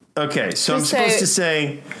Okay, so I'm supposed to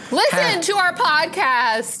say... Listen to our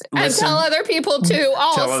podcast and tell other people too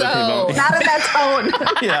also. Not in that tone.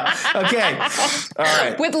 Yeah, okay. All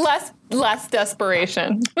right. With less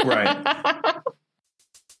desperation. Right.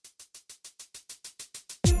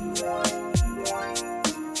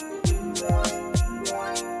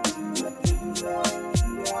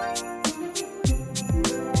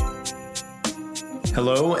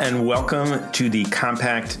 Hello and welcome to the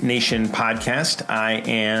Compact Nation podcast. I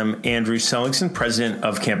am Andrew Seligson, president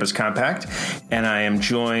of Campus Compact, and I am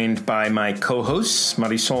joined by my co-hosts,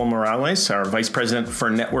 Marisol Morales, our vice president for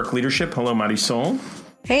network leadership. Hello, Marisol.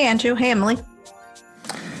 Hey, Andrew. Hey, Emily.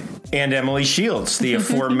 And Emily Shields, the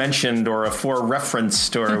aforementioned or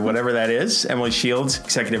aforereferenced or whatever that is. Emily Shields,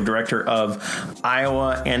 executive director of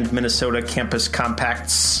Iowa and Minnesota Campus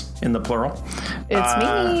Compacts in the plural.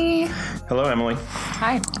 It's me. Hello, Emily.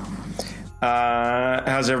 Hi.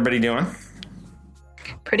 How's everybody doing?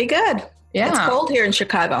 Pretty good. Yeah. It's cold here in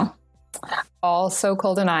Chicago. Also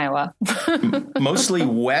cold in Iowa. Mostly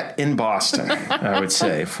wet in Boston, I would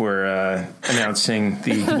say, if we're announcing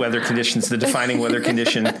the weather conditions, the defining weather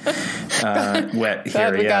condition, wet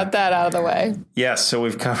here. We got that out of the way. Yes, so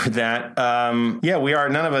we've covered that. We are.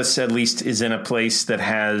 None of us, at least, is in a place that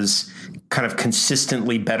has kind of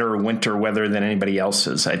consistently better winter weather than anybody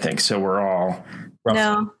else's, I think. So we're all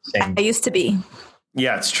No, I used to be.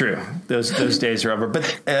 Yeah, it's true. Those days are over. But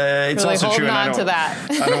it's really also true. And I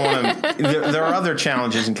don't want to. There are other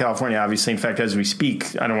challenges in California, obviously. In fact, as we speak,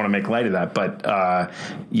 I don't want to make light of that. But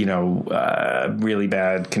really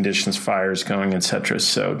bad conditions, fires going, etc.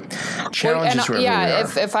 So challenges wherever we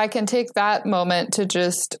are. If I can take that moment to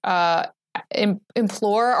just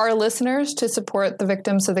implore our listeners to support the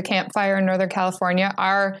victims of the Camp Fire in Northern California.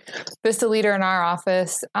 Our VISTA leader in our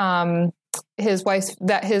office. His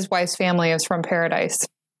wife's family is from Paradise,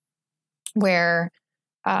 where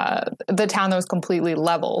the town that was completely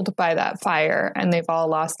leveled by that fire, and they've all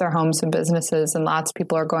lost their homes and businesses, and lots of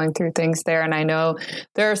people are going through things there. And I know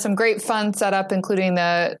there are some great funds set up, including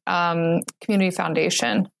the Community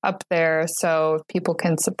Foundation up there, so if people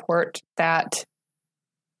can support that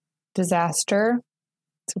disaster,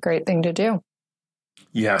 it's a great thing to do.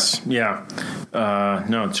 Yes. Yeah.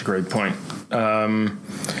 No, it's a great point.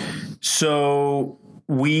 So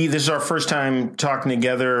this is our first time talking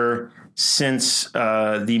together since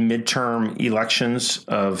the midterm elections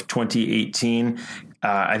of 2018.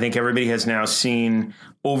 I think everybody has now seen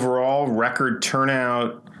overall record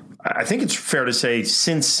turnout. I think it's fair to say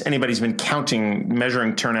since anybody's been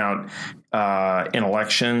measuring turnout in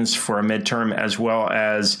elections for a midterm, as well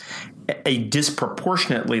as a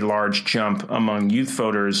disproportionately large jump among youth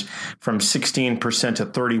voters from 16% to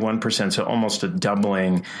 31%, so almost a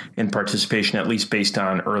doubling in participation, at least based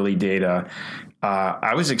on early data.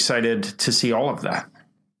 I was excited to see all of that.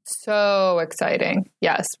 So exciting.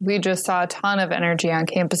 Yes, we just saw a ton of energy on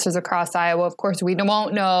campuses across Iowa. Of course, we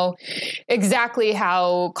won't know exactly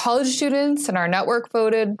how college students and our network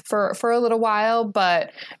voted for a little while.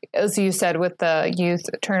 But as you said, with the youth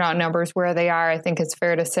turnout numbers where they are, I think it's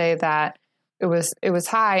fair to say that it was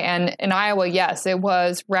high. And in Iowa, yes, it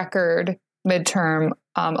was record midterm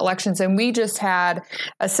elections. And we just had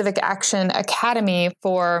a Civic Action Academy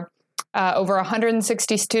for over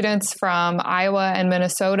 160 students from Iowa and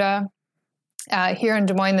Minnesota here in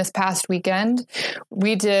Des Moines this past weekend.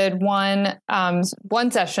 We did one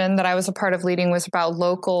session that I was a part of leading was about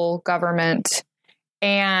local government,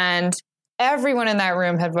 and everyone in that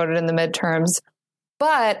room had voted in the midterms.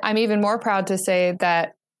 But I'm even more proud to say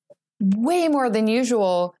that way more than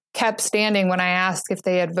usual kept standing when I asked if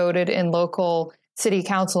they had voted in local city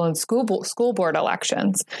council and school board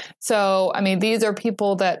elections. So, I mean, these are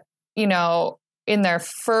people that, in their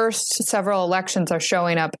first several elections are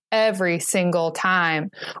showing up every single time,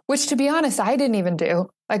 which, to be honest, I didn't even do.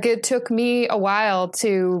 Like, it took me a while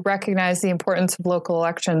to recognize the importance of local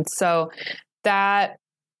elections. So that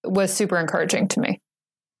was super encouraging to me.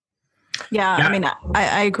 Yeah. I mean,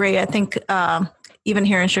 I agree. I think even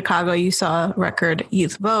here in Chicago, you saw record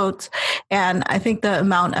youth votes. And I think the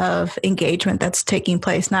amount of engagement that's taking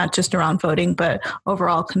place, not just around voting, but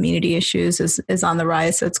overall community issues is on the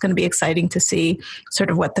rise. So it's going to be exciting to see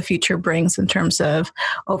sort of what the future brings in terms of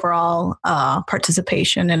overall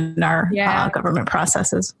participation in our government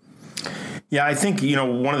processes. Yeah, I think,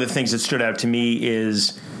 one of the things that stood out to me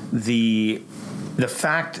is the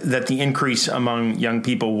fact that the increase among young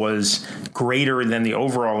people was greater than the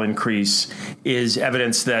overall increase is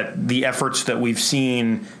evidence that the efforts that we've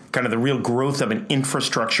seen, kind of the real growth of an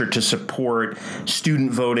infrastructure to support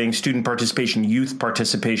student voting, student participation, youth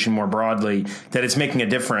participation more broadly, that it's making a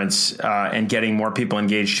difference and getting more people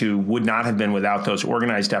engaged who would not have been without those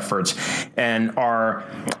organized efforts. And our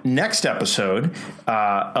next episode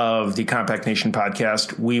of the Compact Nation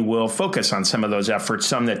podcast, we will focus on some of those efforts,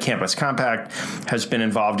 some that Campus Compact has been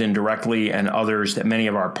involved in directly and others that many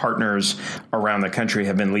of our partners around the country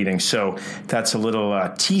have been leading. So that's a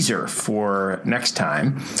little teaser for next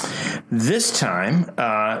time. This time,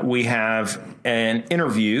 we have an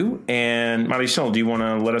interview, and Marisol, do you want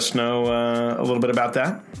to let us know a little bit about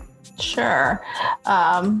that? Sure.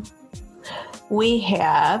 We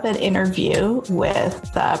have an interview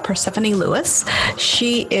with Persephone Lewis.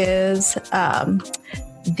 She is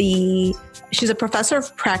She's a professor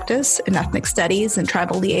of practice in ethnic studies and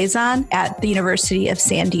tribal liaison at the University of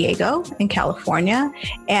San Diego in California.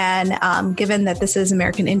 And given that this is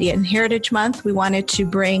American Indian Heritage Month, we wanted to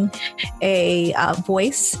bring a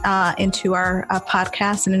voice into our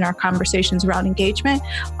podcast and in our conversations around engagement,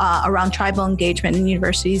 around tribal engagement and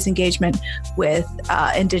universities' engagement with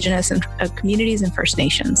Indigenous and communities and First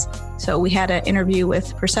Nations. So we had an interview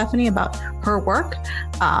with Persephone about her work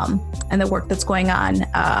and the work that's going on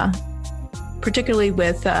particularly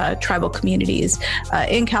with tribal communities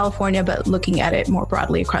in California, but looking at it more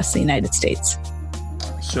broadly across the United States.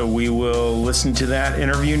 So we will listen to that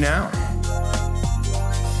interview now.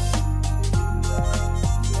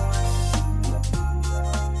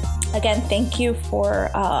 Again, thank you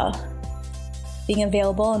for being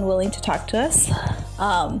available and willing to talk to us.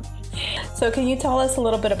 So can you tell us a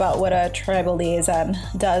little bit about what a tribal liaison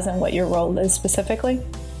does and what your role is specifically?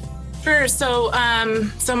 Sure. So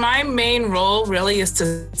my main role really is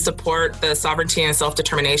to support the sovereignty and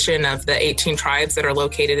self-determination of the 18 tribes that are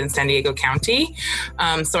located in San Diego County.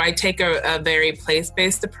 So I take a very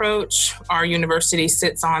place-based approach. Our university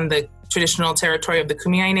sits on the traditional territory of the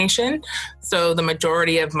Kumeyaay Nation. So the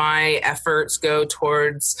majority of my efforts go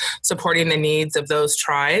towards supporting the needs of those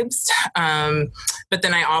tribes. But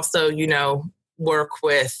then I also, work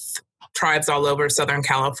with tribes all over Southern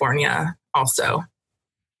California also.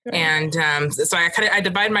 And so I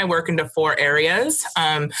divide my work into 4 areas.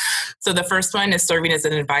 So the first one is serving as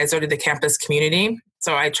an advisor to the campus community.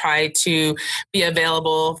 So I try to be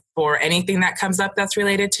available for anything that comes up that's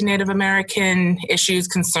related to Native American issues,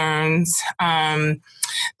 concerns.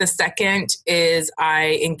 The second is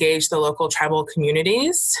I engage the local tribal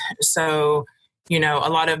communities. So, a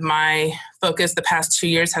lot of my focus the past 2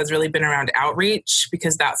 years has really been around outreach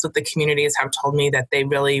because that's what the communities have told me that they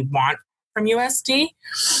really want from USD.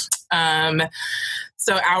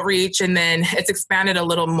 So outreach, and then it's expanded a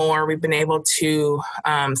little more. We've been able to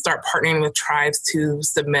start partnering with tribes to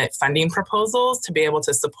submit funding proposals to be able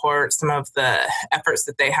to support some of the efforts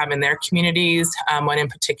that they have in their communities. One in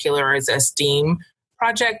particular is a STEAM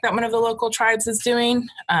project that one of the local tribes is doing.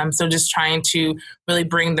 So just trying to really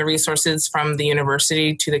bring the resources from the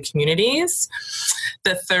university to the communities.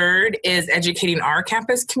 The third is educating our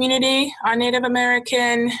campus community on Native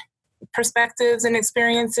American perspectives and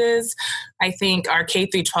experiences. I think our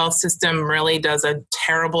K-12 system really does a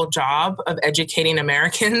terrible job of educating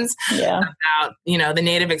Americans about, the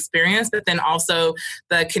Native experience, but then also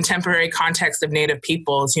the contemporary context of Native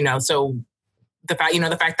peoples, so the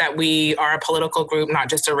fact that we are a political group, not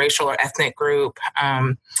just a racial or ethnic group,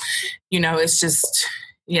 it's just,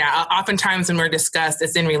 oftentimes when we're discussed,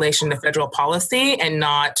 it's in relation to federal policy and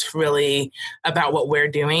not really about what we're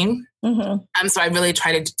doing. Mm-hmm. So I really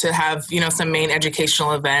try to have, some main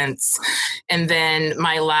educational events. And then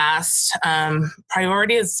my last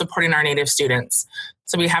priority is supporting our Native students.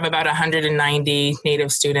 So we have about 190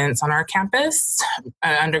 Native students on our campus,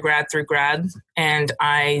 undergrad through grad. And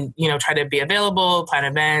I, try to be available, plan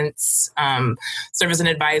events, serve as an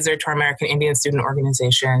advisor to our American Indian Student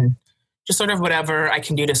Organization, just sort of whatever I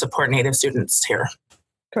can do to support Native students here.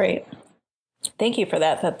 Great. Thank you for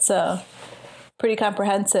that. That's pretty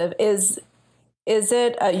comprehensive. Is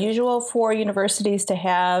it usual for universities to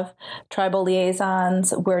have tribal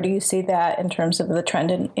liaisons? Where do you see that in terms of the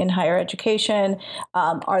trend in higher education?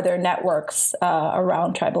 Are there networks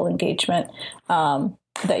around tribal engagement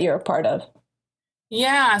that you're a part of?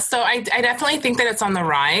 Yeah, so I definitely think that it's on the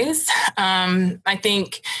rise. I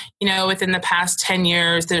think, within the past 10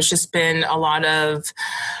 years, there's just been a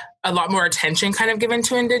lot more attention kind of given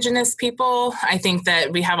to Indigenous people. I think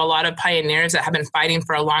that we have a lot of pioneers that have been fighting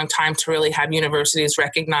for a long time to really have universities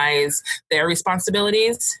recognize their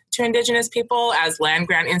responsibilities to Indigenous people as land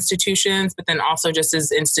grant institutions, but then also just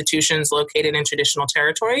as institutions located in traditional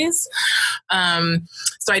territories.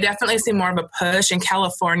 So I definitely see more of a push. In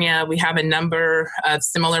California, we have a number of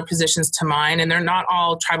similar positions to mine, and they're not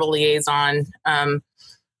all tribal liaison.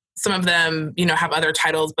 Some of them, have other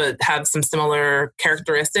titles, but have some similar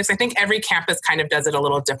characteristics. I think every campus kind of does it a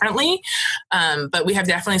little differently. But we have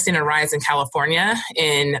definitely seen a rise in California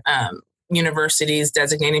in universities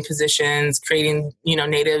designating positions, creating,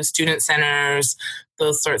 Native student centers,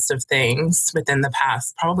 those sorts of things within the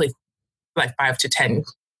past, probably like 5 to 10,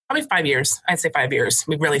 probably 5 years. I'd say 5 years.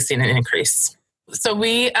 We've really seen an increase. So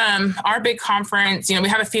our big conference, we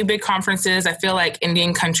have a few big conferences. I feel like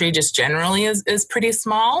Indian country just generally is pretty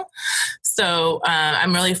small. So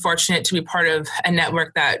I'm really fortunate to be part of a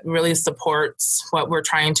network that really supports what we're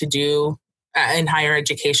trying to do in higher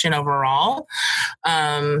education overall.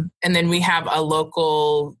 And then we have a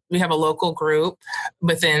local group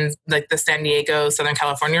within like the San Diego, Southern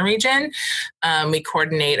California region. We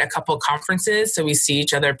coordinate a couple conferences, so we see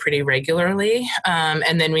each other pretty regularly.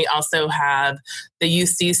 And then we also have the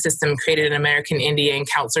UC system created an American Indian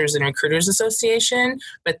Counselors and Recruiters Association,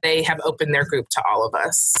 but they have opened their group to all of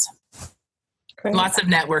us. Great. Lots of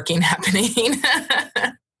networking happening.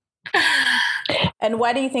 And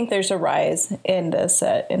why do you think there's a rise in this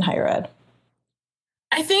in higher ed?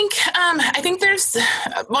 I think there's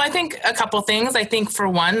a couple things. I think for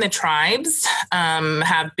one, the tribes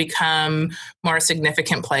have become more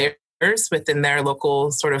significant players within their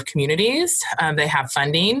local sort of communities. They have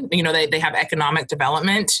funding, they have economic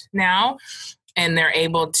development now, and they're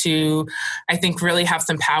able to, I think, really have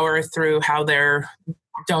some power through how they're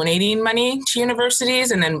donating money to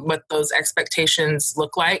universities, and then what those expectations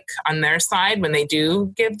look like on their side when they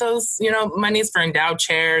do give those, monies for endowed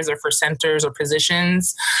chairs or for centers or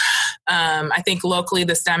positions. I think locally,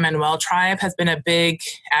 the San Manuel tribe has been a big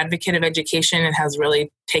advocate of education and has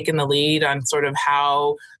really taken the lead on sort of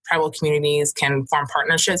how tribal communities can form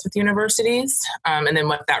partnerships with universities, and then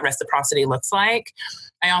what that reciprocity looks like.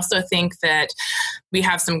 I also think that we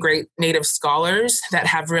have some great Native scholars that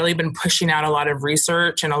have really been pushing out a lot of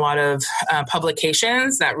research and a lot of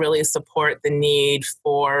publications that really support the need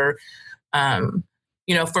for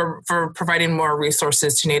for providing more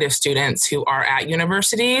resources to Native students who are at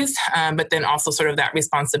universities, but then also sort of that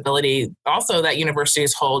responsibility also that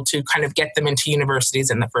universities hold to kind of get them into universities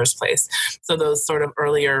in the first place. So those sort of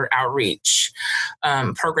earlier outreach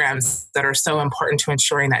programs that are so important to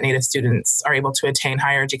ensuring that Native students are able to attain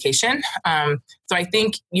higher education. So I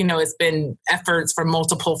think, it's been efforts from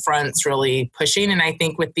multiple fronts really pushing. And I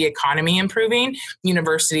think with the economy improving,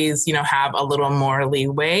 universities, have a little more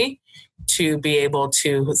leeway to be able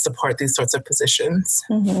to support these sorts of positions.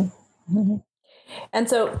 Mm-hmm. Mm-hmm. And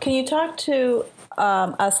so can you talk to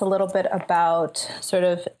us a little bit about sort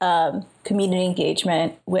of community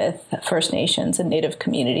engagement with First Nations and Native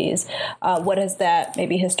communities? What has that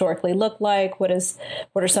maybe historically looked like? What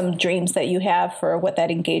are some dreams that you have for what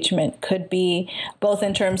that engagement could be, both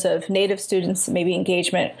in terms of Native students, maybe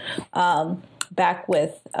engagement back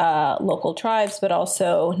with local tribes, but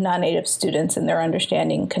also non-Native students and their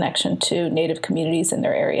understanding connection to Native communities in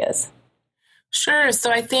their areas? Sure. So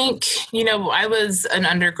I think, I was an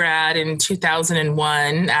undergrad in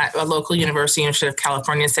 2001 at a local university of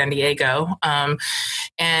California, San Diego.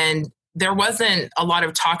 And there wasn't a lot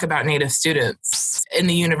of talk about Native students in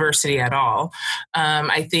the university at all.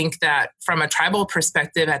 I think that from a tribal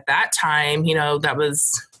perspective at that time, that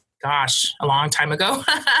was a long time ago,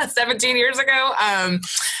 17 years ago.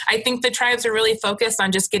 I think the tribes are really focused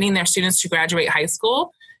on just getting their students to graduate high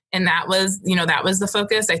school. And that was the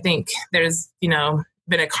focus. I think there's,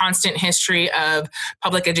 been a constant history of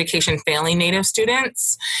public education failing Native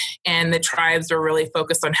students. And the tribes were really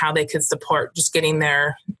focused on how they could support just getting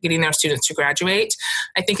their students to graduate.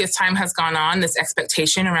 I think as time has gone on, this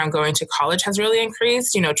expectation around going to college has really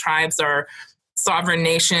increased. Tribes are sovereign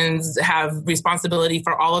nations, have responsibility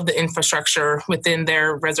for all of the infrastructure within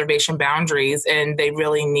their reservation boundaries, and they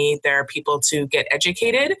really need their people to get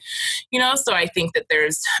educated, So I think that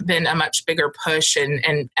there's been a much bigger push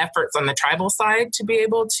and efforts on the tribal side to be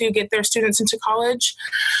able to get their students into college.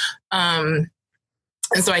 And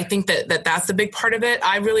so I think that that's a big part of it.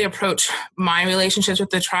 I really approach my relationships with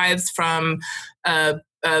the tribes from a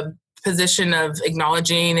position of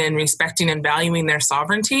acknowledging and respecting and valuing their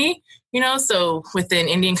sovereignty. So within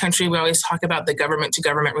Indian country, we always talk about the government to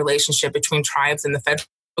government relationship between tribes and the federal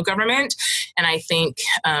local government. And I think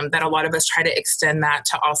that a lot of us try to extend that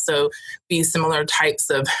to also be similar types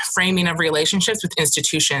of framing of relationships with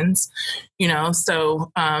institutions,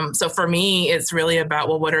 So for me, it's really about,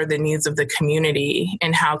 well, what are the needs of the community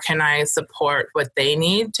and how can I support what they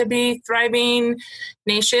need to be thriving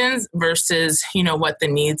nations versus, what the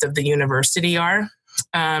needs of the university are.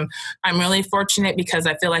 I'm really fortunate because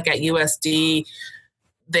I feel like at USD,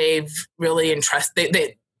 they've really entrusted.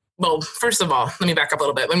 Well, first of all, let me back up a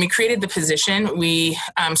little bit. When we created the position, we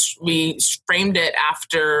framed it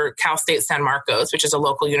after Cal State San Marcos, which is a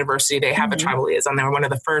local university. They have a tribal liaison. They were one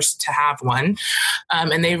of the first to have one.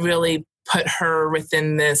 And they really put her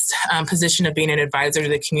within this position of being an advisor to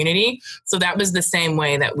the community. So that was the same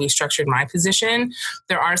way that we structured my position.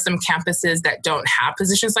 There are some campuses that don't have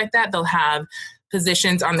positions like that. They'll have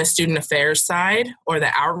positions on the student affairs side or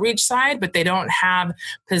the outreach side, but they don't have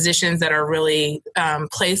positions that are really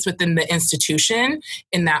placed within the institution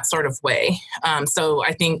in that sort of way. So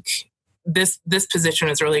I think this position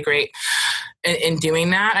is really great in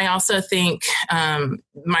doing that. I also think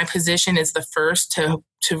my position is the first to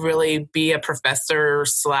really be a professor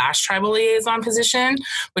 / tribal liaison position,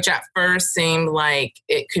 which at first seemed like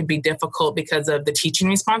it could be difficult because of the teaching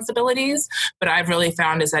responsibilities. But I've really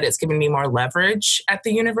found is that it's given me more leverage at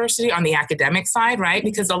the university on the academic side, right?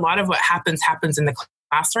 Because a lot of what happens in the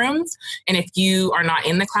classrooms. And if you are not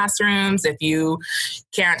in the classrooms, if you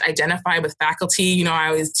can't identify with faculty, I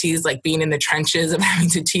always tease like being in the trenches of having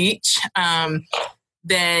to teach,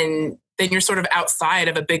 then you're sort of outside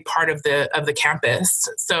of a big part of the campus.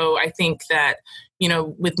 So I think that,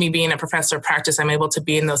 with me being a professor of practice, I'm able to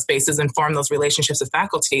be in those spaces and form those relationships with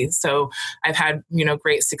faculty. So I've had,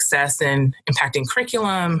 great success in impacting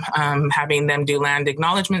curriculum, having them do land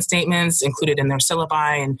acknowledgement statements included in their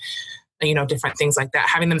syllabi and different things like that,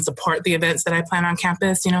 having them support the events that I plan on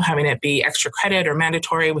campus, having it be extra credit or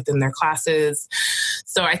mandatory within their classes.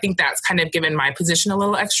 So I think that's kind of given my position a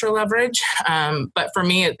little extra leverage. But for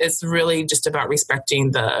me, it's really just about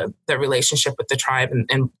respecting the relationship with the tribe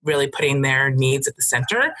and really putting their needs at the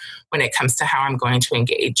center when it comes to how I'm going to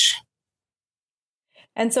engage.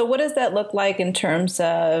 And so what does that look like in terms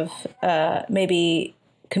of maybe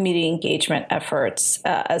community engagement efforts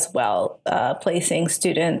as well, placing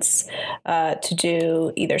students to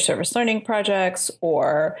do either service learning projects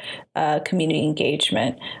or community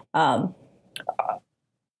engagement? Are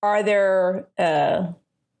there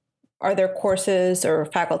courses or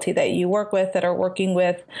faculty that you work with that are working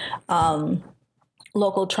with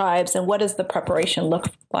local tribes, and what does the preparation look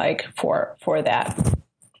like for that?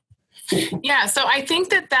 Yeah, so I think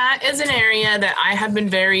that is an area that I have been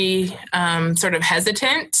very sort of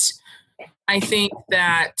hesitant. I think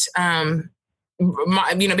that,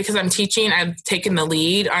 because I'm teaching, I've taken the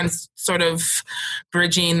lead on sort of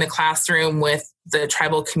bridging the classroom with the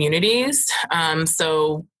tribal communities.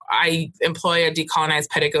 So I employ a decolonized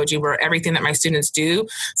pedagogy where everything that my students do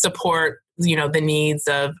support, the needs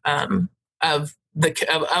of a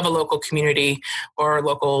local community or a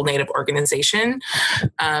local Native organization.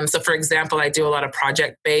 So for example, I do a lot of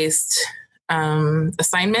project-based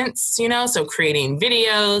assignments, so creating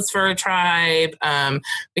videos for a tribe.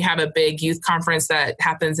 We have a big youth conference that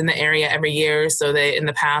happens in the area every year. So in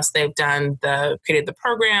the past, they've created the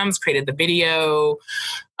programs, created the video,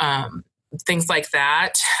 things like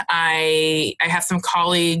that. I have some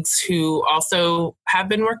colleagues who also have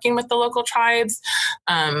been working with the local tribes,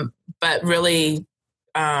 but really,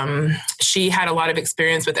 she had a lot of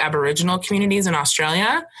experience with Aboriginal communities in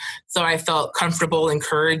Australia. So I felt comfortable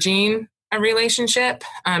encouraging a relationship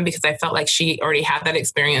because I felt like she already had that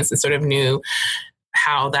experience and sort of knew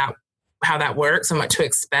how that works and what to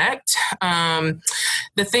expect.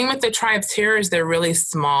 The thing with the tribes here is they're really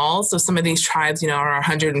small. So some of these tribes, are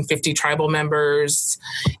 150 tribal members.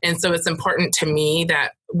 And so it's important to me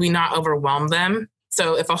that we not overwhelm them.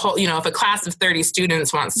 So if a class of 30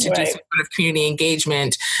 students wants to do some sort of community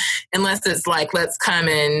engagement, unless it's like, let's come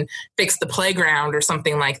and fix the playground or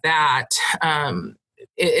something like that,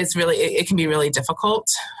 it can be really difficult.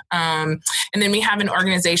 And then we have an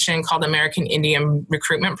organization called American Indian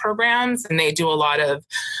Recruitment Programs, and they do a lot of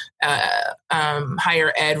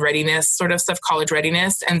higher ed readiness sort of stuff, college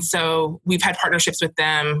readiness. And so we've had partnerships with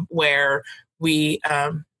them where we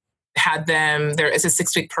had them, there is a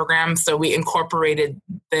 6-week program. So we incorporated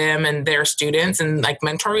them and their students and like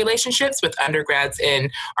mentor relationships with undergrads in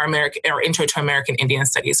our Intro to American Indian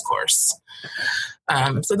Studies course.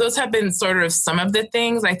 So those have been sort of some of the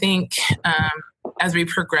things I think as we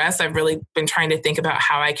progress, I've really been trying to think about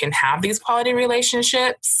how I can have these quality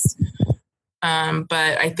relationships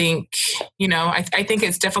But I think, I think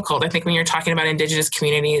it's difficult. I think when you're talking about Indigenous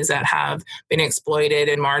communities that have been exploited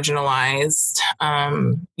and marginalized,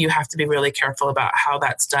 you have to be really careful about how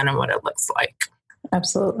that's done and what it looks like.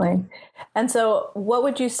 Absolutely. And so what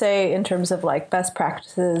would you say in terms of like best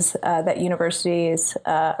practices that universities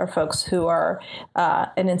or folks who are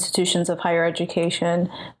in institutions of higher education,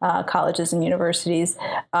 colleges and universities,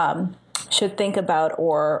 should think about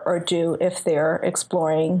or do if they're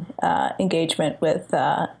exploring engagement with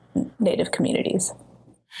Native communities?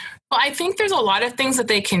 Well, I think there's a lot of things that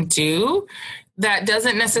they can do that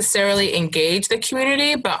doesn't necessarily engage the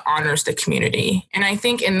community, but honors the community. And I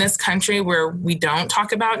think in this country where we don't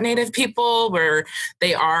talk about Native people, where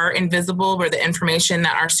they are invisible, where the information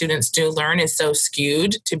that our students do learn is so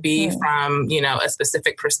skewed to be from, a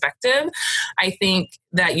specific perspective, I think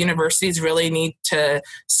that universities really need to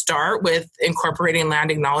start with incorporating land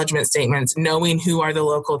acknowledgement statements, knowing who are the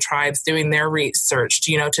local tribes, doing their research,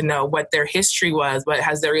 to know what their history was, what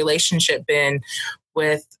has their relationship been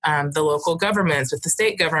with the local governments, with the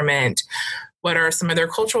state government, what are some of their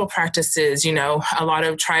cultural practices. A lot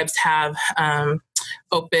of tribes have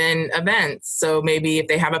open events. So maybe if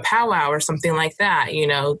they have a powwow or something like that,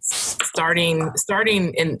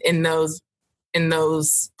 starting in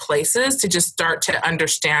those places to just start to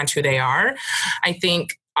understand who they are. I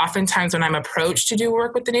think oftentimes when I'm approached to do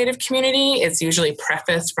work with the Native community, it's usually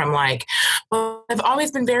prefaced from like, well, I've always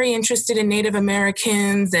been very interested in Native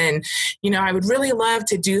Americans and, I would really love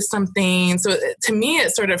to do something. So to me,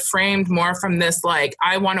 it's sort of framed more from this, like,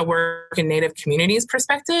 I want to work in Native communities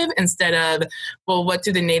perspective instead of, well, what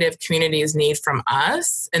do the Native communities need from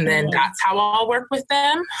us? And then that's how I'll work with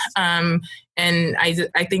them. And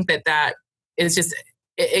I think that is just,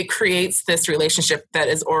 it creates this relationship that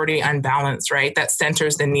is already unbalanced, right? That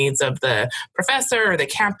centers the needs of the professor or the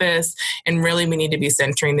campus. And really, we need to be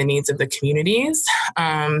centering the needs of the communities.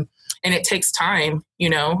 And it takes time,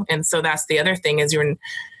 and so that's the other thing is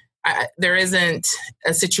there isn't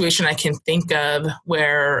a situation I can think of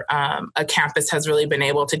where a campus has really been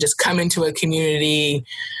able to just come into a community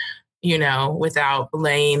without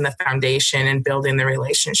laying the foundation and building the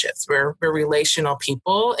relationships. We're relational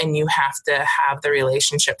people, and you have to have the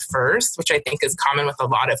relationship first, which I think is common with a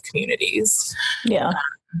lot of communities. Yeah.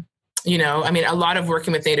 A lot of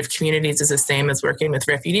working with Native communities is the same as working with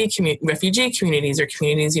refugee communities or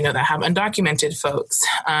communities, that have undocumented folks.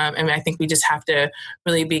 And I think we just have to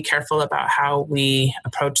really be careful about how we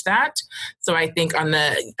approach that. So I think on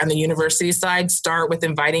the university side, start with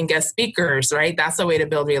inviting guest speakers, right? That's a way to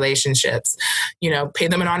build relationships. Pay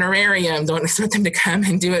them an honorarium. Don't expect them to come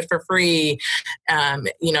and do it for free.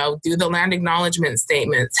 Do the land acknowledgement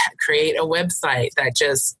statements, create a website that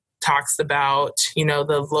just talks about,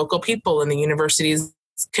 the local people and the university's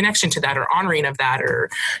connection to that or honoring of that or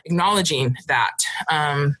acknowledging that.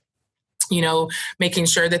 Making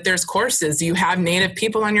sure that there's courses, you have Native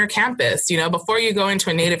people on your campus. Before you go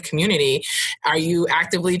into a Native community, are you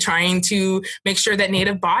actively trying to make sure that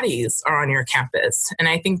Native bodies are on your campus? And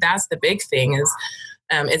I think that's the big thing is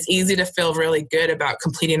it's easy to feel really good about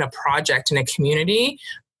completing a project in a community,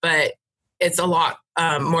 but it's a lot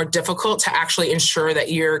more difficult to actually ensure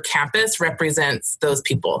that your campus represents those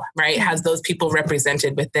people, right? Has those people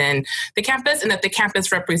represented within the campus and that the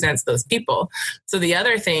campus represents those people. So the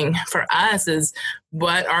other thing for us is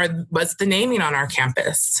what's the naming on our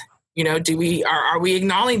campus? Are we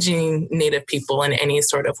acknowledging Native people in any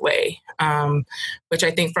sort of way? Which I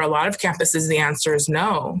think for a lot of campuses, the answer is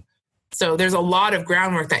no. So there's a lot of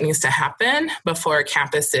groundwork that needs to happen before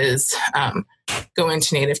campuses go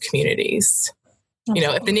into Native communities.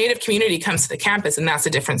 If the Native community comes to the campus, and that's a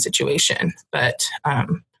different situation. But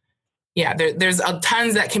there's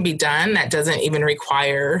tons that can be done that doesn't even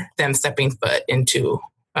require them stepping foot into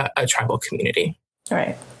a tribal community.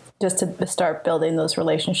 Right. Just to start building those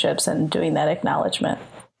relationships and doing that acknowledgement.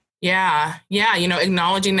 Yeah.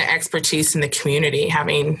 Acknowledging the expertise in the community,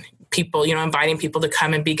 having people, inviting people to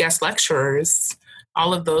come and be guest lecturers.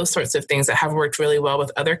 All of those sorts of things that have worked really well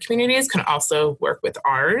with other communities can also work with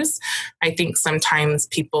ours. I think sometimes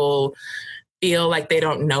people feel like they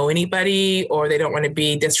don't know anybody or they don't want to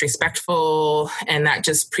be disrespectful, and that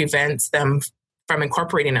just prevents them from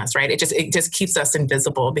incorporating us, right? It just keeps us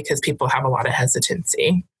invisible because people have a lot of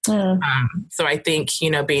hesitancy. So I think,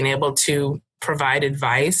 being able to provide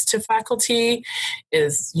advice to faculty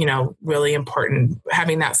is, really important.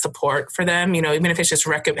 Having that support for them, even if it's just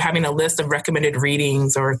having a list of recommended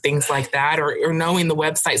readings or things like that, or knowing the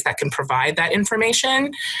websites that can provide that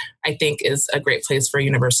information, I think is a great place for a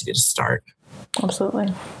university to start.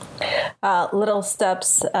 Absolutely. little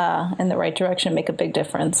steps in the right direction make a big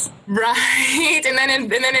difference. Right. And then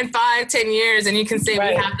in 5-10 years, and you can say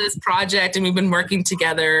we have this project and we've been working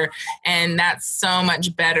together, and that's so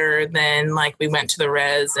much better than like we went to the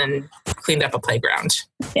res and cleaned up a playground.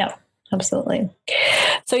 Yeah. Absolutely.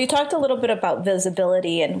 So you talked a little bit about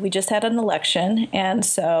visibility, and we just had an election. And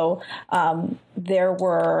so there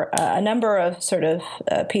were a number of sort of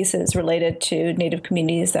pieces related to Native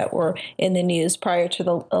communities that were in the news prior to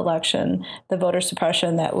the election, the voter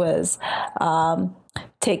suppression that was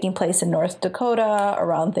taking place in North Dakota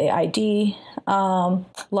around the ID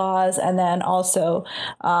laws, and then also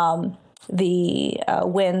the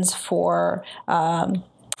wins for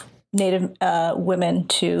Native women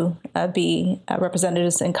to be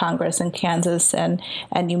representatives in Congress in Kansas and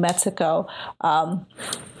New Mexico.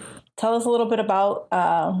 Tell us a little bit about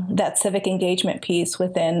that civic engagement piece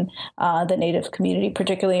within the Native community,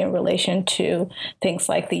 particularly in relation to things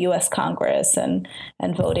like the U.S. Congress and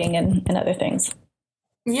voting and other things.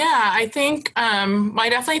 Yeah, I think I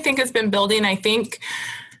definitely think it's been building. I think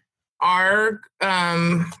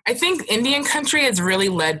I think Indian country is really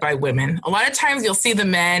led by women. A lot of times you'll see the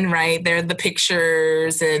men, right? They're the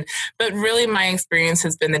pictures, but really my experience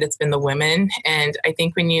has been that it's been the women. And I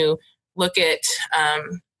think when you look at,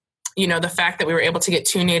 the fact that we were able to get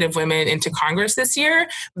 2 Native women into Congress this year,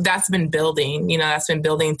 that's been building, that's been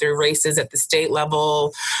building through races at the state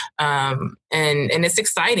level. And it's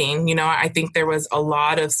exciting. I think there was a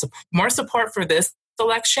lot of more support for this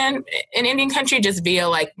election in Indian country just via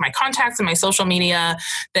like my contacts and my social media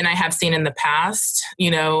than I have seen in the past.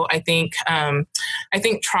 I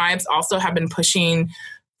think tribes also have been pushing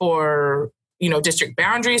for district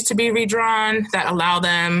boundaries to be redrawn that allow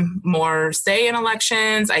them more say in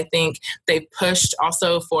elections. I think they pushed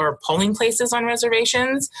also for polling places on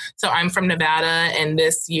reservations. So I'm from Nevada, and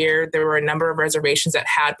this year there were a number of reservations that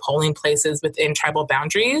had polling places within tribal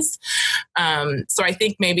boundaries. So I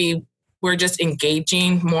think maybe we're just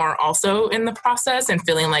engaging more also in the process and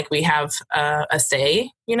feeling like we have a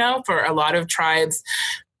say. For a lot of tribes,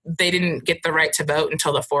 they didn't get the right to vote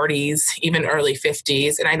until the 40s, even early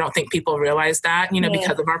 50s. And I don't think people realize that,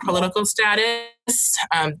 because of our political status.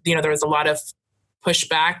 There was a lot of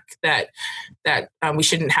pushback that we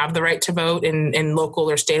shouldn't have the right to vote in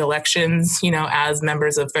local or state elections, as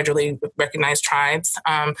members of federally recognized tribes.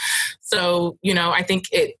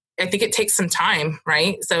 I think it takes some time,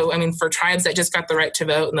 right? So, for tribes that just got the right to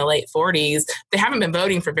vote in the late 40s, they haven't been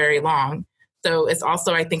voting for very long. So it's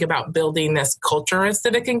also, I think, about building this culture of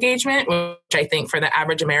civic engagement, which I think for the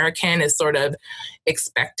average American is sort of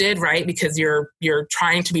expected, right? Because you're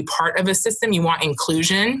trying to be part of a system, you want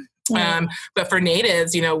inclusion. But for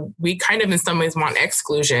Natives, we kind of in some ways want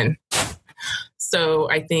exclusion. So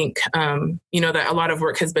I think, that a lot of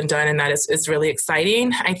work has been done, and that is really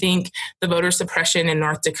exciting. I think the voter suppression in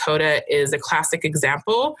North Dakota is a classic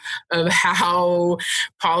example of how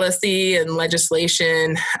policy and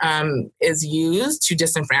legislation is used to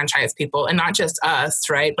disenfranchise people, and not just us,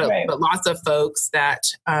 right? But lots of folks that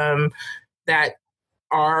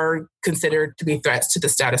are considered to be threats to the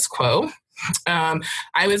status quo.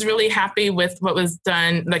 I was really happy with what was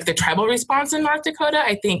done, like the tribal response in North Dakota.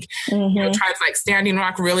 I think tribes like Standing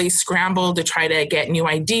Rock really scrambled to try to get new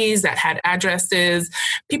IDs that had addresses.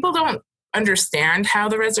 People don't understand how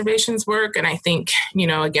the reservations work. And I think,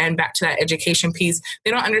 again, back to that education piece, they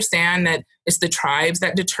don't understand that it's the tribes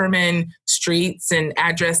that determine streets and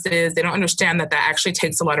addresses. They don't understand that actually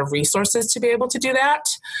takes a lot of resources to be able to do that.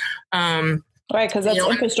 Right, because that's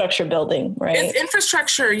infrastructure building, right? It's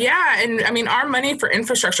infrastructure, yeah. And our money for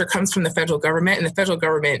infrastructure comes from the federal government, and the federal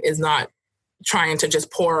government is not trying to just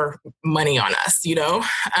pour money on us,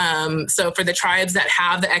 So for the tribes that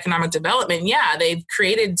have the economic development, they've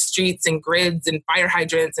created streets and grids and fire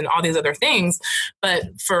hydrants and all these other things.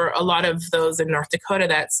 But for a lot of those in North Dakota,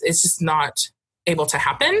 it's just not able to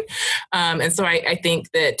happen. And so I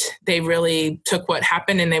think that they really took what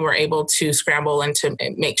happened and they were able to scramble and to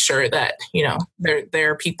make sure that,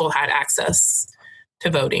 their people had access to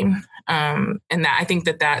voting. And that I think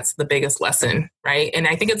that's the biggest lesson, right? And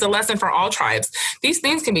I think it's a lesson for all tribes. These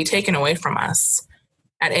things can be taken away from us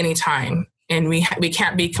at any time. And we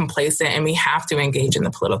can't be complacent, and we have to engage in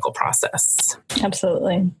the political process.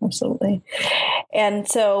 Absolutely. And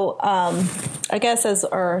so I guess as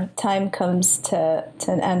our time comes to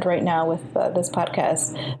an end right now with this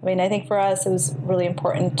podcast, I think for us, it was really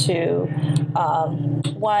important to,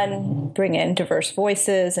 one, bring in diverse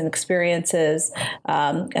voices and experiences,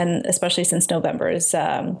 and especially since November is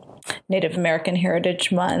Native American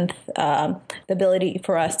Heritage Month, the ability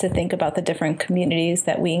for us to think about the different communities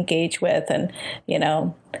that we engage with, and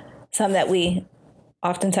some that we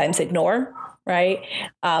oftentimes ignore, right?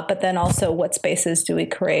 But then also, what spaces do we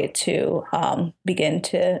create to begin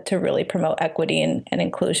to really promote equity and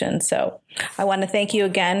inclusion? So I want to thank you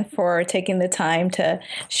again for taking the time to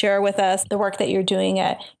share with us the work that you're doing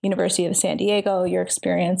at University of San Diego, your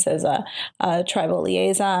experience as a tribal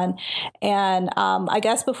liaison. And I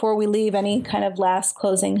guess before we leave, any kind of last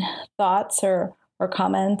closing thoughts or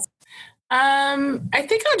comments? I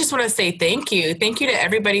think I just want to say thank you. Thank you to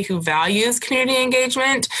everybody who values community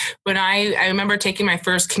engagement. When I remember taking my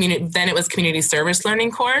first community service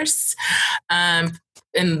learning course.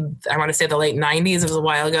 In, I want to say the late 90s, it was a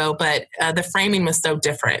while ago, but the framing was so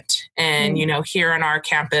different. And, here on our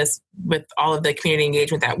campus with all of the community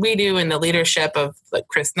engagement that we do and the leadership of like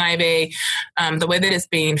Chris Naive, the way that it's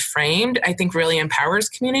being framed, I think really empowers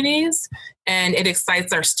communities and it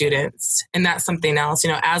excites our students. And that's something else,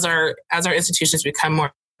 as our institutions become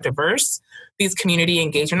more diverse, these community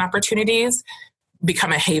engagement opportunities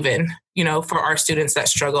become a haven, for our students that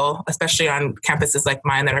struggle, especially on campuses like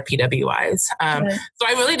mine that are PWIs. So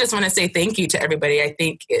I really just want to say thank you to everybody. I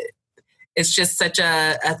think it's just such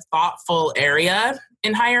a thoughtful area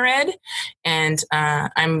in higher ed. And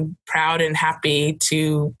I'm proud and happy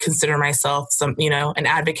to consider myself an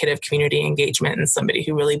advocate of community engagement and somebody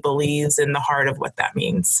who really believes in the heart of what that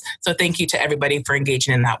means. So thank you to everybody for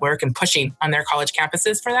engaging in that work and pushing on their college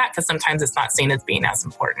campuses for that, because sometimes it's not seen as being as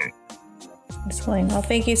important. Excellent. Well,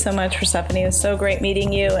 thank you so much, Persephone. It was so great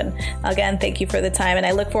meeting you. And again, thank you for the time. And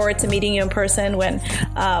I look forward to meeting you in person when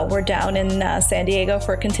we're down in San Diego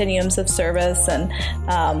for Continuums of Service. And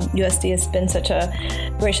USD has been such a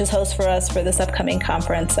gracious host for us for this upcoming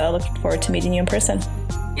conference. So I look forward to meeting you in person.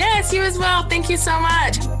 Yes, you as well. Thank you so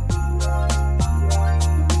much.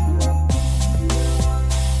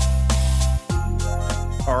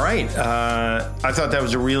 All right. I thought that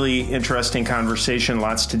was a really interesting conversation.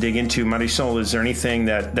 Lots to dig into. Marisol, is there anything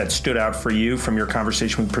that stood out for you from your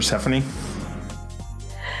conversation with Persephone?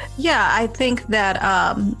 Yeah, I think that,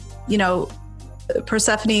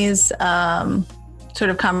 Persephone's sort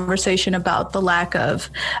of conversation about the lack of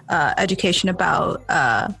education about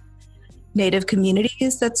Native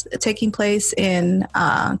communities that's taking place in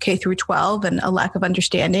K through 12 and a lack of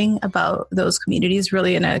understanding about those communities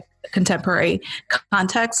really in a contemporary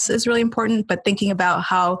context is really important. But thinking about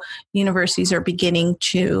how universities are beginning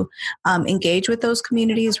to engage with those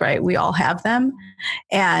communities, right? We all have them.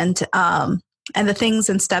 And the things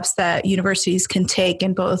and steps that universities can take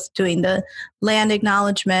in both doing the land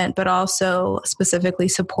acknowledgement, but also specifically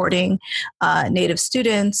supporting Native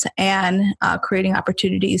students and creating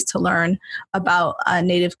opportunities to learn about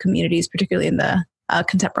Native communities, particularly in the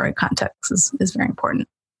contemporary context, is very important.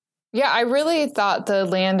 Yeah, I really thought the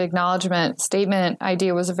land acknowledgement statement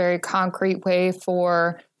idea was a very concrete way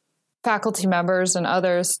for faculty members and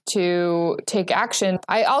others to take action.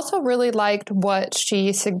 I also really liked what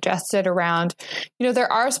she suggested around, there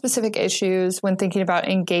are specific issues when thinking about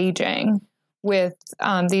engaging with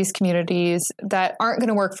these communities that aren't going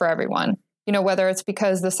to work for everyone, whether it's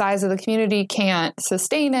because the size of the community can't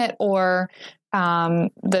sustain it or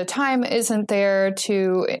the time isn't there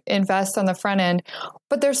to invest on the front end,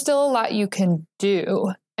 but there's still a lot you can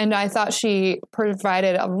do. And I thought she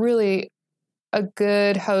provided a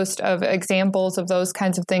good host of examples of those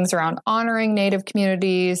kinds of things around honoring Native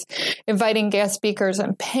communities, inviting guest speakers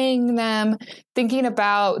and paying them, thinking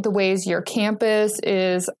about the ways your campus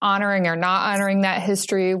is honoring or not honoring that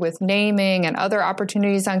history with naming and other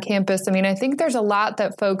opportunities on campus. I mean, I think there's a lot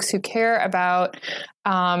that folks who care about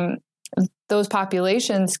those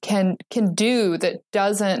populations can do that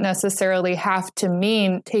doesn't necessarily have to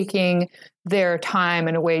mean taking their time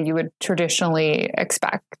in a way you would traditionally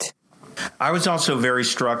expect. I was also very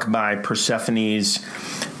struck by Persephone's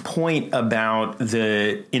point about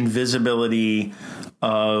the invisibility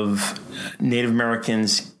of Native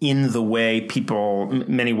Americans in the way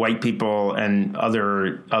many white people and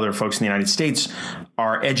other folks in the United States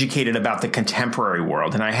are educated about the contemporary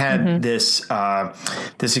world. And I had this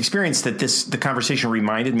experience that the conversation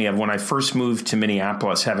reminded me of when I first moved to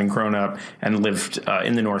Minneapolis, having grown up and lived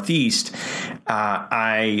in the Northeast.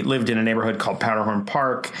 I lived in a neighborhood called Powderhorn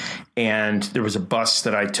Park, and there was a bus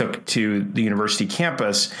that I took to the university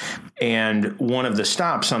campus. And one of the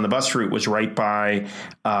stops on the bus route was right by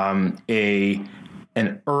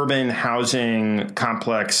an urban housing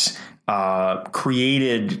complex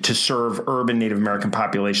created to serve urban Native American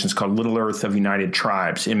populations called Little Earth of United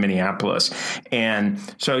Tribes in Minneapolis. And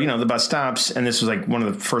so, the bus stops, and this was like one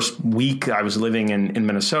of the first week I was living in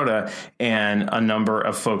Minnesota, and a number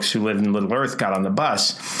of folks who live in Little Earth got on the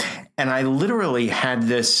bus. And I literally had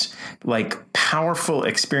this like powerful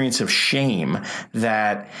experience of shame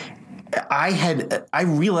that I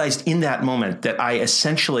realized in that moment that I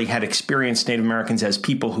essentially had experienced Native Americans as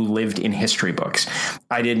people who lived in history books.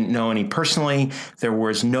 I didn't know any personally. There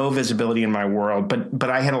was no visibility in my world, but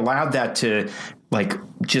I had allowed that to like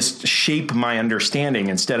just shape my understanding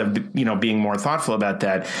instead of, being more thoughtful about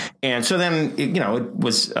that. And so then, it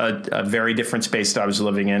was a very different space that I was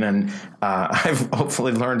living in. And I've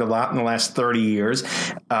hopefully learned a lot in the last 30 years.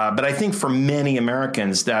 But I think for many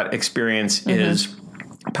Americans, that experience is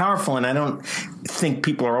powerful. And I don't think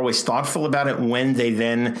people are always thoughtful about it when they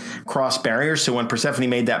then cross barriers. So when Persephone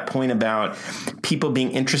made that point about people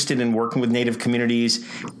being interested in working with Native communities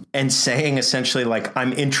and saying essentially like,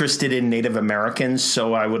 I'm interested in Native Americans,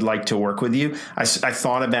 so I would like to work with you. I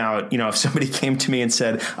thought about, if somebody came to me and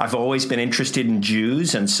said, I've always been interested in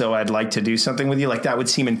Jews, and so I'd like to do something with you, like that would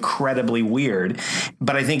seem incredibly weird.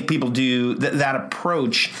 But I think people do that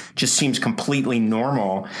approach just seems completely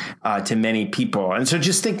normal to many people. And so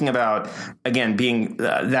just thinking about, again, being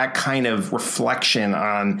that kind of reflection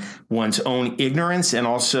on one's own ignorance, and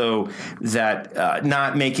also that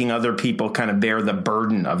not making other people kind of bear the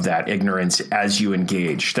burden of that ignorance as you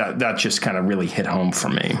engage. That just kind of really hit home for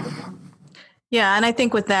me. Yeah, and I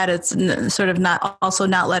think with that, it's sort of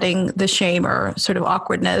not letting the shame or sort of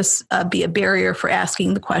awkwardness be a barrier for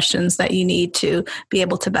asking the questions that you need to be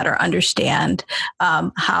able to better understand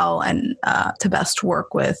how and to best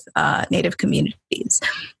work with Native communities.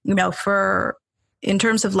 In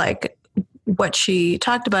terms of like what she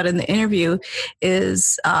talked about in the interview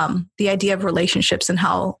is the idea of relationships and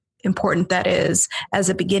how important that is as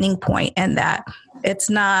a beginning point, and that it's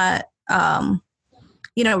not,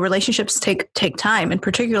 relationships take time, and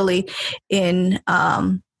particularly in,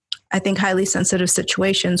 I think, highly sensitive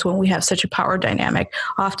situations when we have such a power dynamic,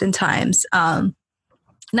 oftentimes,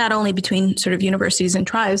 not only between sort of universities and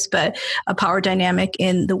tribes, but a power dynamic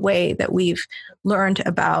in the way that we've learned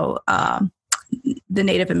about the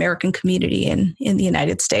Native American community in the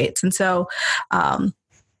United States. And so,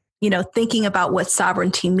 thinking about what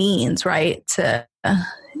sovereignty means, right, to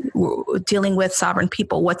dealing with sovereign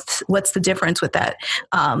people, what's the difference with that?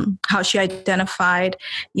 How she identified,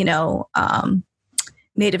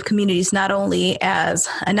 Native communities not only as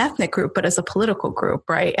an ethnic group, but as a political group,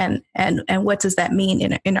 right? And what does that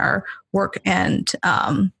mean in our work and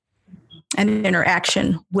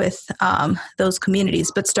interaction with those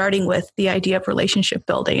communities, but starting with the idea of relationship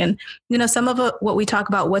building. And, some of what we talk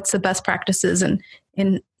about, what's the best practices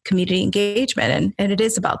in community engagement. And it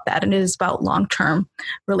is about that. And it is about long-term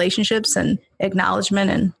relationships and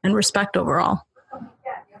acknowledgement and respect overall.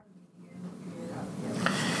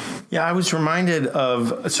 Yeah, I was reminded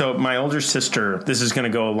of, so my older sister, this is going to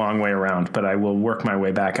go a long way around, but I will work my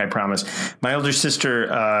way back, I promise. My older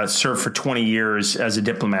sister served for 20 years as a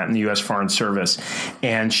diplomat in the U.S. Foreign Service,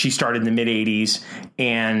 and she started in the mid-'80s.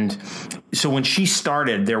 And so when she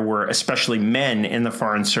started, there were especially men in the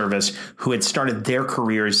Foreign Service who had started their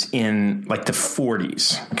careers in like the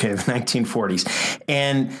 40s, the 1940s.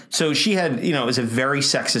 And so she had, it was a very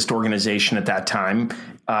sexist organization at that time.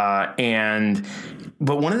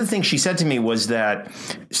 But one of the things she said to me was that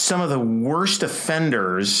some of the worst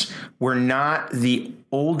offenders were not the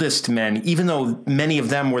oldest men, even though many of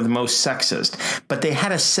them were the most sexist, but they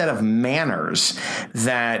had a set of manners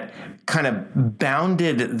that kind of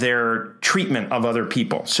bounded their treatment of other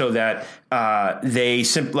people, so that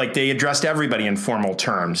they addressed everybody in formal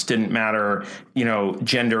terms. Didn't matter,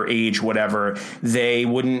 gender, age, whatever. There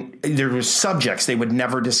were subjects they would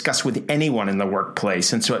never discuss with anyone in the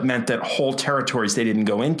workplace. And so it meant that whole territories they didn't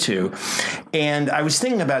go into. And I was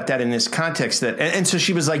thinking about that in this context and so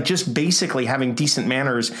she was like, just basically having decent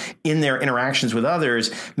manners in their interactions with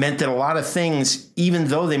others meant that a lot of things, even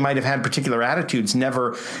though they might have had particular attitudes,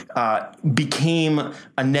 never became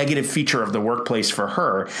a negative feature of the workplace for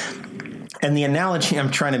her. And the analogy I'm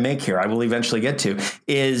trying to make here, I will eventually get to,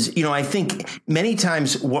 is, I think many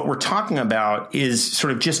times what we're talking about is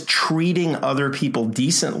sort of just treating other people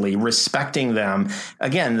decently, respecting them.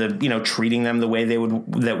 Again, treating them the way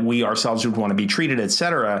that we ourselves would want to be treated, et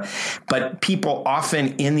cetera. But people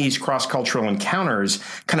often in these cross-cultural encounters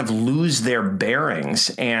kind of lose their bearings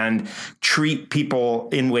and treat people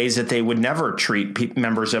in ways that they would never treat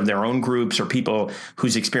members of their own groups or people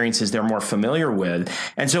whose experiences they're more familiar with.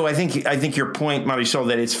 And so I think your point, Marisol,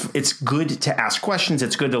 that it's good to ask questions,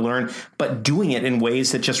 it's good to learn, but doing it in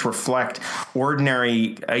ways that just reflect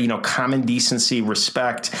ordinary, common decency,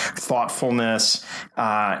 respect, thoughtfulness,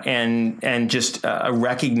 and just a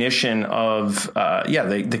recognition of,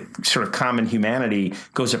 the sort of common humanity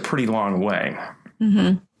goes a pretty long way.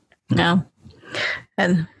 Mm-hmm. Yeah.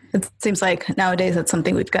 And It seems like nowadays that's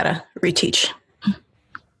something we've got to reteach.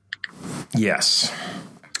 Yes.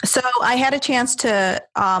 So I had a chance to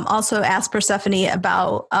also ask Persephone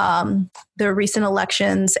about the recent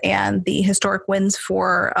elections and the historic wins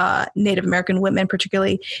for Native American women,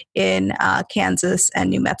 particularly in Kansas and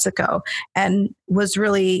New Mexico, and was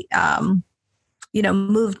really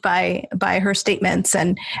moved by her statements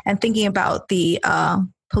and thinking about the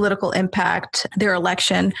political impact their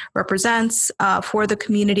election represents for the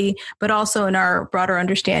community, but also in our broader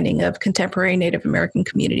understanding of contemporary Native American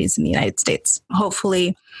communities in the United States.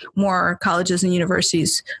 Hopefully, more colleges and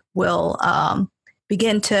universities will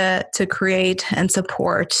begin to create and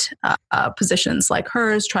support positions like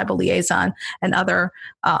hers, Tribal Liaison, and other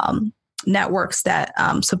networks that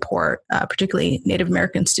support particularly Native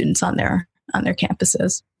American students on their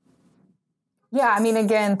campuses. Yeah, I mean,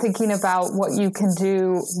 again, thinking about what you can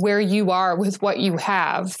do where you are with what you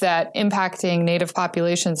have, that impacting Native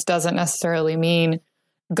populations doesn't necessarily mean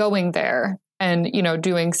going there and,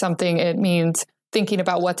 doing something. It means thinking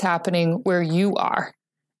about what's happening where you are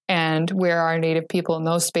and where are Native people in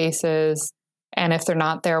those spaces. And if they're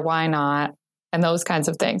not there, why not? And those kinds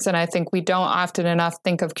of things. And I think we don't often enough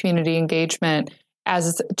think of community engagement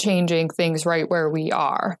as changing things right where we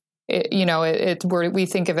are. We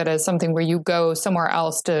think of it as something where you go somewhere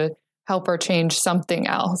else to help or change something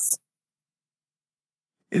else.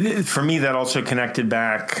 For me, that also connected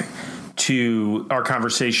back to our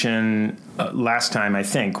conversation last time, I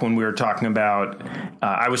think, when we were talking about,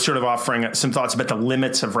 I was sort of offering some thoughts about the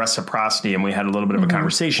limits of reciprocity, and we had a little bit of a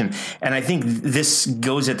conversation. And I think this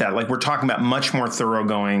goes at that. Like, we're talking about much more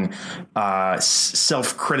thoroughgoing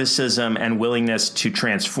self-criticism and willingness to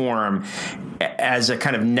transform as a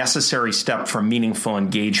kind of necessary step for meaningful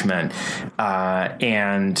engagement.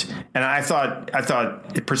 And I thought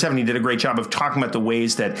Persephone did a great job of talking about the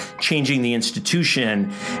ways that changing the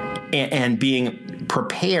institution and being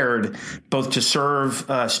prepared both to serve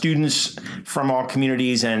students from all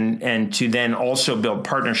communities and to then also build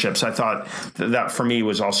partnerships. I thought that for me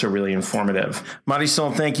was also really informative.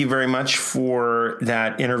 Marisol, thank you very much for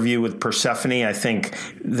that interview with Persephone. I think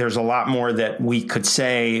there's a lot more that we could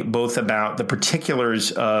say both about the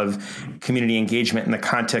particulars of community engagement in the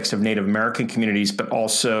context of Native American communities, but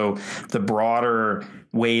also the broader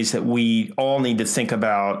ways that we all need to think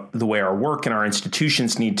about the way our work and our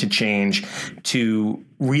institutions need to change to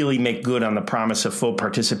really make good on the promise of full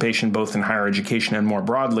participation, both in higher education and more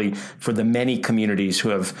broadly for the many communities who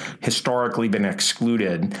have historically been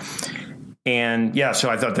excluded. And so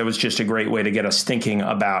I thought that was just a great way to get us thinking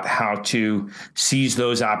about how to seize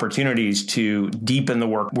those opportunities to deepen the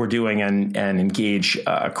work we're doing and engage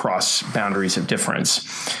across boundaries of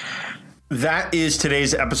difference. That is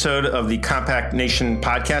today's episode of the Compact Nation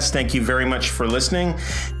podcast. Thank you very much for listening.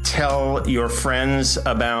 Tell your friends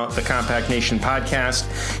about the Compact Nation podcast.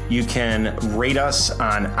 You can rate us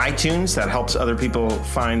on iTunes. That helps other people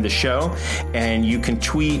find the show. And you can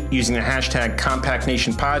tweet using the hashtag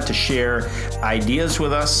CompactNationPod to share ideas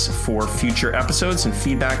with us for future episodes and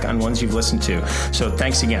feedback on ones you've listened to. So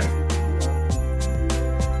thanks again.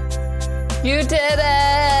 You did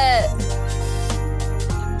it!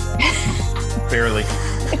 Barely.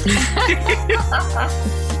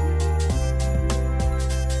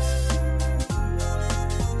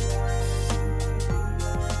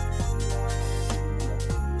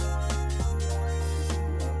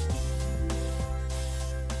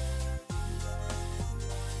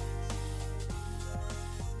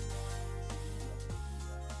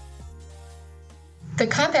 The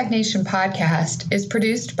Compact Nation podcast is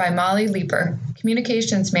produced by Molly Leeper,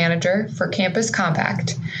 Communications Manager for Campus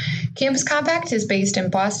Compact. Campus Compact is based in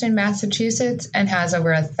Boston, Massachusetts, and has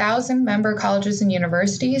over 1,000 member colleges and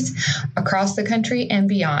universities across the country and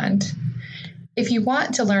beyond. If you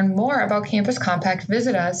want to learn more about Campus Compact,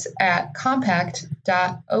 visit us at compact.org.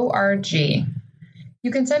 You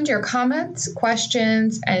can send your comments,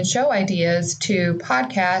 questions, and show ideas to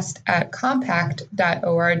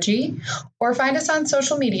podcast@compact.org or find us on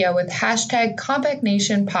social media with hashtag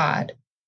CompactNationPod.